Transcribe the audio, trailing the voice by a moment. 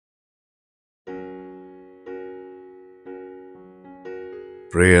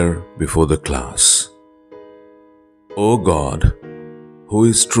Prayer before the class. O God, who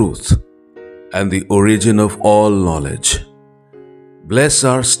is truth and the origin of all knowledge, bless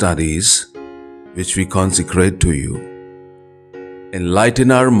our studies which we consecrate to you.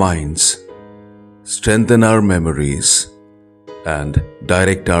 Enlighten our minds, strengthen our memories, and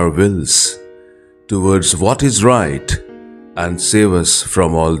direct our wills towards what is right and save us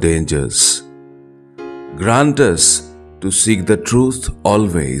from all dangers. Grant us to seek the truth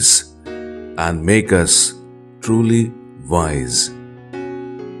always and make us truly wise.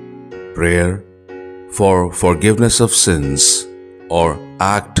 Prayer for forgiveness of sins or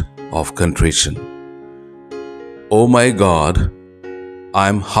act of contrition. O my God, I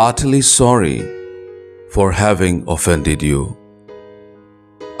am heartily sorry for having offended you.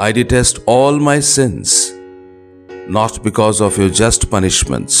 I detest all my sins, not because of your just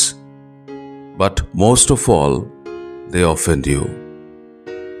punishments, but most of all, they offend you.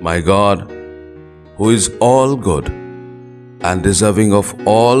 My God, who is all good and deserving of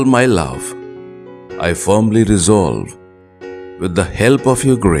all my love, I firmly resolve, with the help of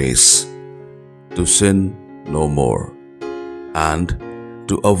your grace, to sin no more and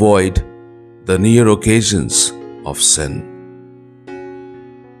to avoid the near occasions of sin.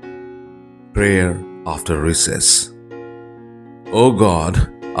 Prayer after recess. O God,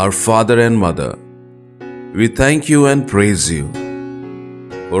 our Father and Mother, we thank you and praise you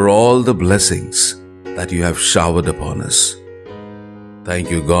for all the blessings that you have showered upon us.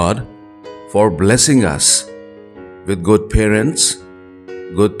 Thank you, God, for blessing us with good parents,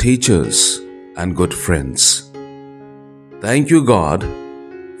 good teachers, and good friends. Thank you, God,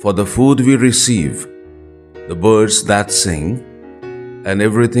 for the food we receive, the birds that sing, and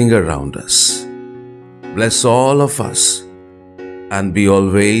everything around us. Bless all of us and be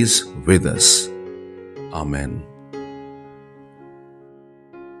always with us. Amen.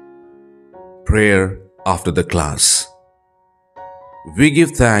 Prayer after the class. We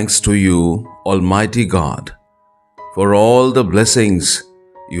give thanks to you, Almighty God, for all the blessings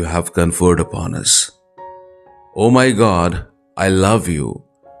you have conferred upon us. O my God, I love you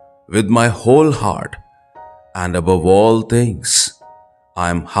with my whole heart, and above all things, I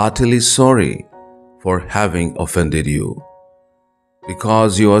am heartily sorry for having offended you,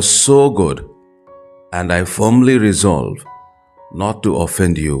 because you are so good, and I firmly resolve not to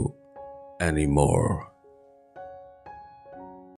offend you anymore.